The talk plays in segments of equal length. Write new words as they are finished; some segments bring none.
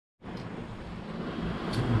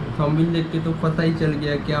Thumbnail देख के तो पता ही चल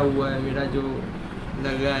गया क्या हुआ है। मेरा जो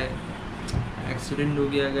लगा है एक्सीडेंट हो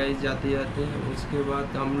गया गाइस जाते जाते। उसके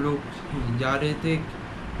बाद हम लोग जा रहे थे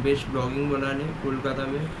बेस्ट ब्लॉगिंग बनाने कोलकाता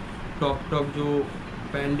में। टॉप जो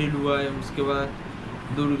पैंडल हुआ है, उसके बाद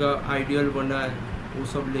दुर्गा आइडियल बना है, वो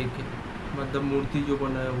सब लेके मतलब मूर्ति जो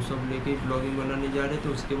बना है वो सब लेके ब्लॉगिंग बनाने जा रहे थे।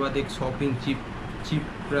 उसके बाद एक शॉपिंग चीप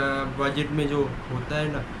बजट में जो होता है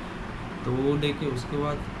ना, तो वो लेके उसके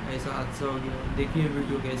बाद ऐसा हादसा हो गया। देखिए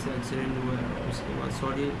वीडियो कैसे एक्सीडेंट हुआ है। उसके बाद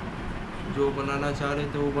सॉरी, जो बनाना चाह रहे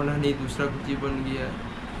थे वो बना नहीं, दूसरा कुछ ही बन गया है।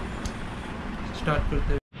 स्टार्ट करते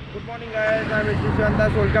हैं। Good morning guys, I am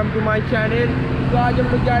s.d.sreyan, welcome to my channel. तो आज हम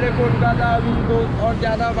लोग जा रहे हैं कोलकाता। अभी तो और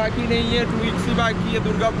ज़्यादा बाकी नहीं है, 2 वीक्स ही बाकी है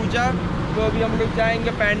दुर्गा पूजा। तो अभी हम लोग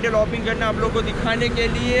जाएंगे पैंडल शॉपिंग करना आप लोग को दिखाने के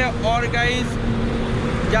लिए। और गाइस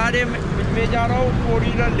जा रहे मैं जा रहा हूँ 4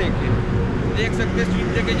 व्हीलर लेके, देख सकते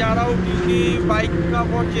स्पीड लेके जा रहा हूँ क्योंकि बाइक का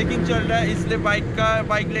बहुत चेकिंग चल रहा है, इसलिए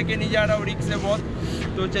बाइक लेके नहीं जा रहा हूँ, रिक्स है बहुत।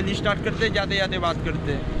 तो चलिए स्टार्ट करते हैं, जाते जाते बात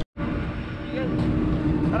करते हैं।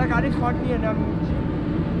 अरे गाड़ी शॉर्ट नहीं है ना।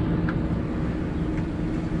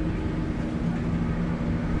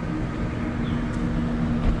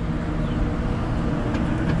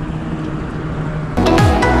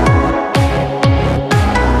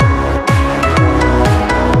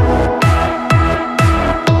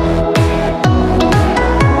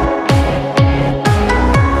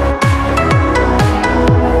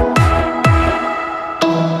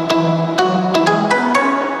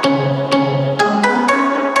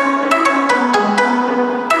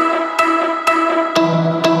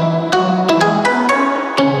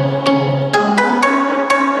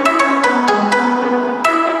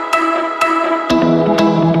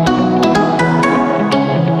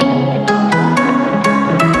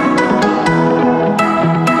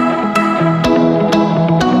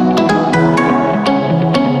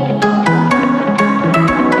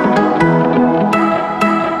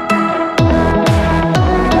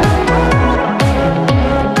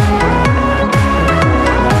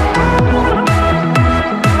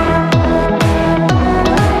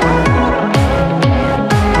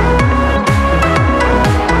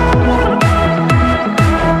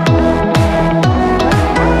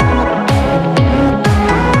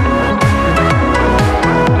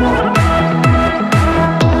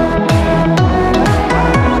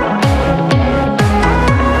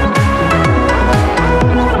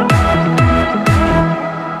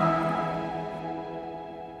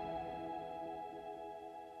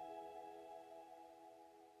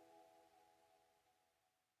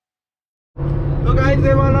 तो गाइस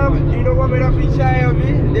ये वाला इनोवा मेरा पीछे है,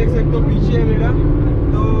 अभी देख सकते हो पीछे है मेरा।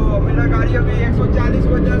 तो मेरा गाड़ी अभी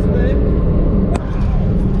 140-50 में,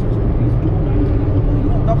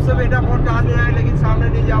 तब से बेटा बहुत टाल रहा है लेकिन सामने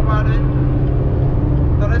नहीं जा पा रहे।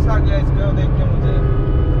 तरस आ गया इसको देख के मुझे।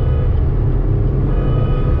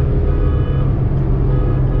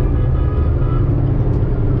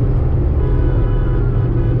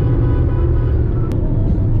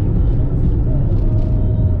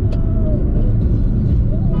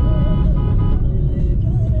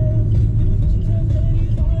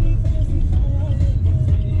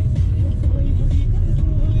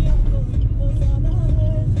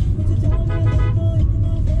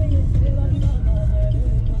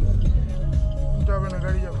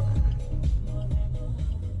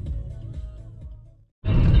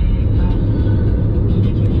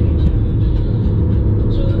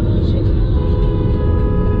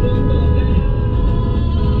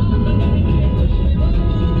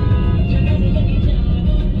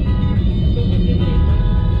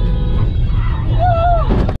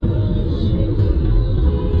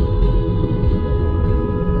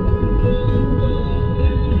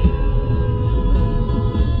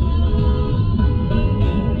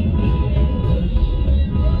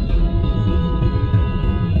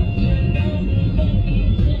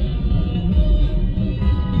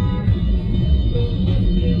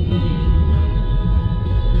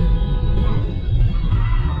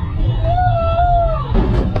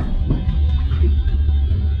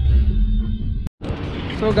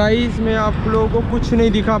 तो गाइस मैं आप लोगों को कुछ नहीं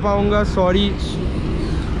दिखा पाऊँगा, सॉरी,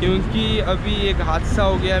 क्योंकि अभी एक हादसा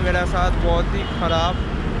हो गया मेरा साथ, बहुत ही ख़राब।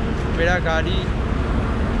 मेरा गाड़ी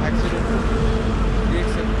एक्सीडेंट देख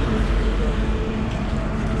सकते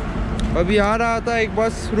हो। अभी आ रहा था, एक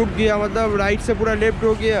बस रुक गया, मतलब राइट से पूरा लेफ्ट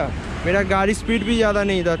हो गया। मेरा गाड़ी स्पीड भी ज़्यादा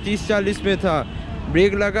नहीं था, 30-40 में था।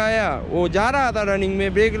 ब्रेक लगाया, वो जा रहा था रनिंग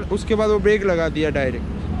में, ब्रेक, उसके बाद वो ब्रेक लगा दिया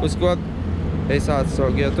डायरेक्ट। उसके बाद ऐसा हादसा हो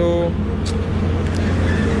गया। तो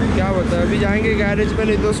क्या होता है, अभी जाएंगे गैरेज पे,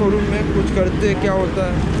 नहीं तो शोरूम में कुछ करते क्या होता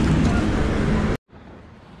है।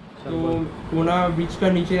 तो कोना बीच का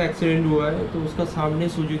नीचे एक्सीडेंट हुआ है, तो उसका सामने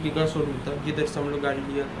सुजुकी का शोरूम था जिधर से हम लोग गाड़ी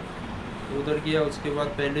लिया था, तो उधर गया। उसके बाद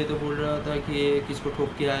पहले तो बोल रहा था कि ये किसको ठोक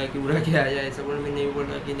के आया कि उड़ा के आया, ऐसा बोला। मैं नहीं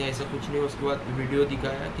बोला कि नहीं ऐसा कुछ नहीं। उसके बाद वीडियो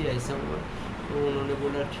दिखाया कि ऐसा हुआ, तो उन्होंने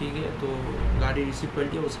बोला ठीक है, तो गाड़ी रिसीव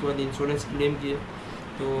कर लिया। उसके बाद इंश्योरेंस क्लेम किया,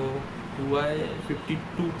 तो हुआ है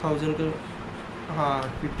 52,000 का, हाँ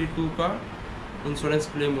 52 का इंश्योरेंस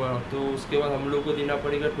क्लेम हुआ। तो उसके बाद हम लोग को देना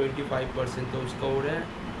पड़ेगा 25%, तो उसका हो रहा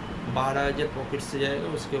है 12,000 पॉकेट से जाएगा।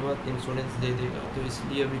 उसके बाद इंश्योरेंस दे देगा, तो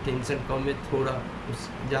इसलिए अभी टेंशन कम है थोड़ा, उस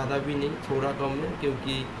ज़्यादा भी नहीं, थोड़ा कम है,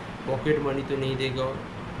 क्योंकि पॉकेट मनी तो नहीं देगा। और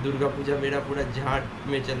दुर्गा पूजा मेरा पूरा झाट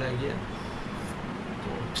में चला गया,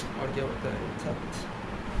 तो और क्या होता है सब।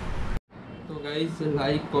 तो guys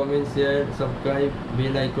like comment share subscribe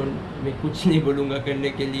bell icon, मैं कुछ नहीं बोलूँगा करने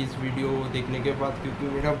के लिए इस वीडियो देखने के बाद,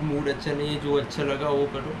 क्योंकि मेरा मूड अच्छा नहीं है। जो अच्छा लगा वो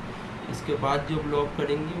करो, इसके बाद जो ब्लॉग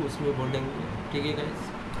करेंगे उसमें बोलेंगे। ठीक है guys,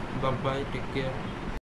 bye bye, take care.